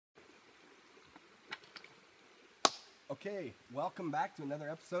Okay, welcome back to another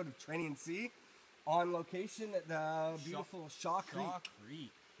episode of Trenny and C, on location at the beautiful Shaw Creek. Shaw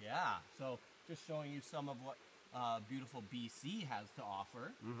Creek, yeah. So just showing you some of what beautiful BC has to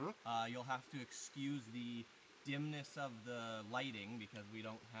offer. You'll have to excuse the dimness of the lighting because we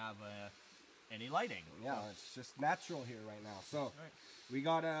don't have any lighting. Yeah, so. it's just natural here right now. So Right. we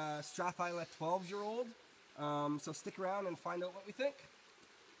got a Strathisla 12-year-old, so stick around and find out what we think.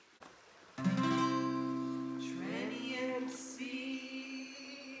 Trenny and C.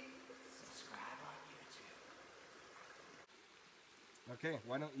 Subscribe on YouTube. Okay,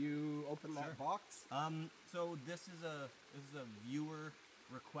 why don't you open that box? So this is a viewer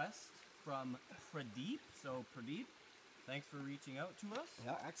request from Pradeep. So Pradeep, thanks for reaching out to us.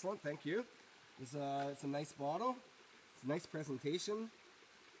 Yeah, excellent, thank you. It's a nice bottle. It's a nice presentation.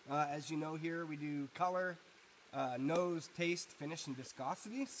 As you know here, we do color, nose, taste, finish, and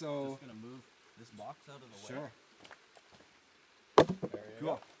viscosity. So Just gonna move this box out of the way. sure, There you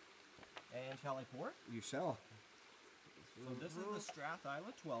cool. go. And shall I pour? You shall. So this is the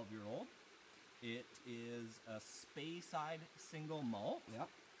Strathisla 12-year-old. It is a Speyside single malt, Yeah.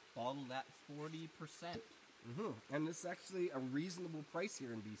 bottled at 40%. And this is actually a reasonable price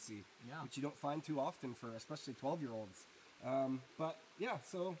here in BC, Yeah. which you don't find too often for especially 12-year-olds. But yeah,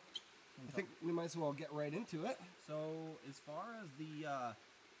 so I think we might as well get right into it. So as far as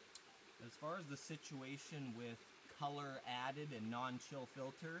the situation with color added and non-chill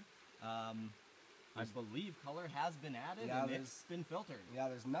filter, I believe color has been added Yeah, and it's been filtered. Yeah,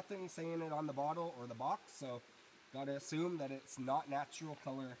 there's nothing saying it on the bottle or the box, so gotta assume that it's not natural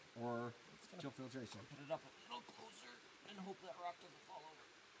color or chill filtration. Put it up a little closer and hope that rock doesn't fall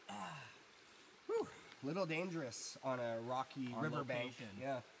over. Whew, little dangerous on a rocky On riverbank. location.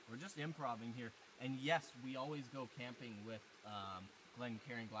 Yeah. We're just improvising here. And yes, we always go camping with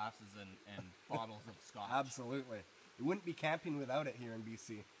Glencairn glasses and bottles of scotch. Absolutely. You wouldn't be camping without it here in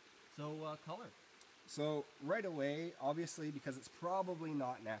BC. So color. So right away, obviously, because it's probably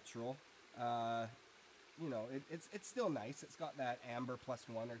not natural, you know, it's still nice. It's got that amber +1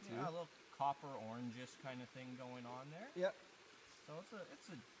 or 2. Yeah, a little copper orangish kind of thing going on there. Yep, So it's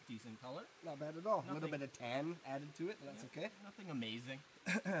a decent color. not bad at all. A little Nothing- bit of tan added to it, but that's okay. Nothing amazing.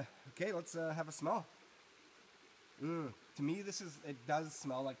 Okay, let's have a smell. To me, it does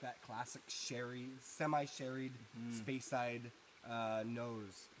smell like that classic sherry, semi-sherried Speyside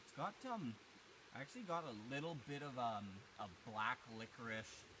nose. It's got I actually got a little bit of a black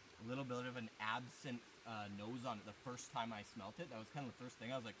licorice, a little bit of an absinthe nose on it the first time I smelt it. That was kind of the first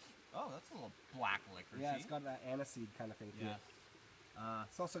thing. I was like, oh, that's a little black licorice. Yeah, it's got that aniseed kind of thing to Yes. it.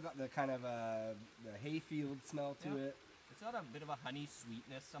 It's also got the kind of the hayfield smell to Yeah. it. It's got a bit of a honey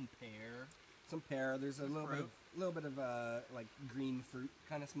sweetness, some pear. Some pear. There's a little fruit. bit of like green fruit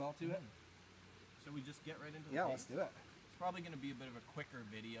kind of smell to it. So we just get right into the Yeah, taste? let's do it. It's probably going to be a bit of a quicker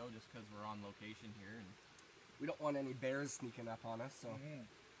video just because we're on location here. And We don't want any bears sneaking up on us, so.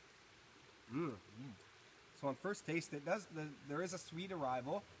 So on first taste, there is a sweet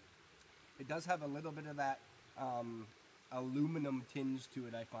arrival. It does have a little bit of that aluminum tinge to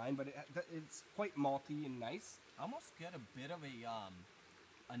it, I find, but it's quite malty and nice. I almost get a bit of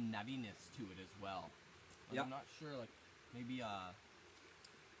a nuttiness to it as well. Like, Yeah. I'm not sure, like maybe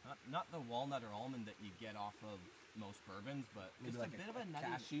not the walnut or almond that you get off of most bourbons, but Maybe just like a bit of a a nutty,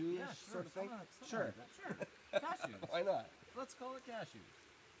 cashew-ish yeah, sort of thing? something Sure. like that. Sure, cashews. Why not? Let's call it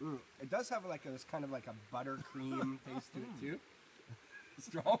cashews. It does have like this kind of like a buttercream taste to it too.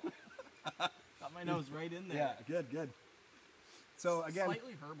 Strong. Got my nose right in there. Yeah, good. So again,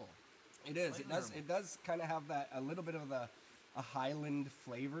 Slightly herbal. it is. slightly It does. herbal. It does kind of have that a little bit of a Highland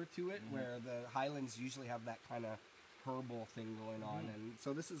flavor to it, where the Highlands usually have that kind of herbal thing going on, and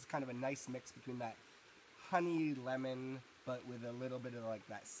so this is kind of a nice mix between that honey lemon, but with a little bit of like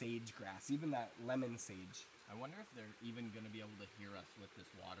that sage grass, even that lemon sage. I wonder if they're even going to be able to hear us with this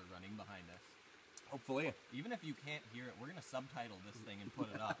water running behind us. Hopefully, Even if you can't hear it, we're going to subtitle this thing and put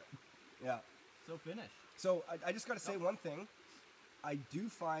it up. yeah. So finish. So I just got to say one thing. I do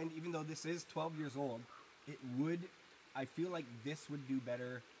find, even though this is 12 years old, I feel like this would do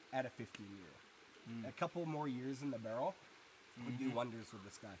better at a 15-year. A couple more years in the barrel would do wonders with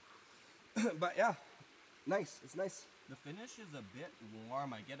this guy. But yeah, nice. It's nice. The finish is a bit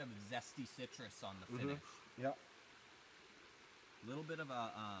warm. I get a zesty citrus on the finish. Yeah. A little bit of a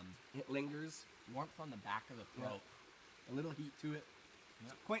It lingers. warmth on the back of the throat. A little heat to it.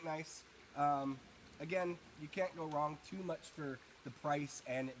 Yep. Quite nice. Again, you can't go wrong too much for the price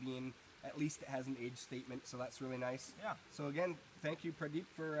and it being, at least it has an age statement, so that's really nice. Yeah. So again, thank you, Pradeep,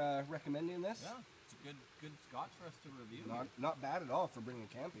 for recommending this. Yeah, it's a good scotch for us to review. Not bad at all for bringing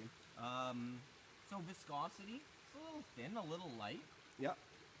camping. So viscosity, It's a little thin, a little light. Yeah,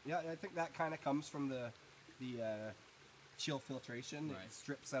 yeah. I think that kind of comes from the chill filtration. Right. It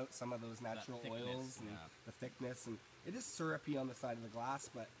strips out some of those natural thickness, oils and yeah. the thickness, and it is syrupy on the side of the glass,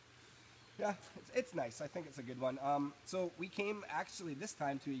 but yeah, it's nice. I think it's a good one. So we came actually this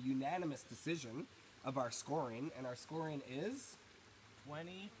time to a unanimous decision of our scoring, and our scoring is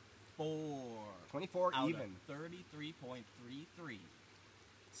 24. 24 out even. of 33.33.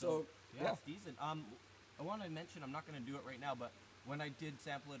 So yeah, it's decent. I want to mention, I'm not going to do it right now, but when I did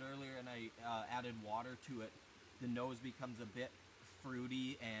sample it earlier and I added water to it, the nose becomes a bit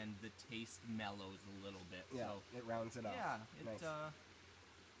fruity and the taste mellows a little bit. Yeah, So it rounds it off. yeah, it Nice.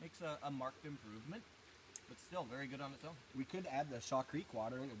 makes a marked improvement, but still very good on its own. We could add the Shaw Creek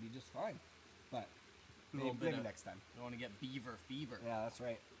water and it'd be just fine, but Little maybe bit of- next time. Don't want to get beaver fever. Yeah, that's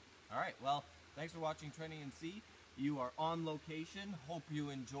right. All right, well, thanks for watching Trenny and C. You are on location. Hope you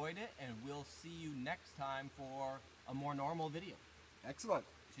enjoyed it, and we'll see you next time for a more normal video. Excellent.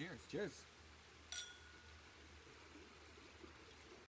 Cheers. Cheers.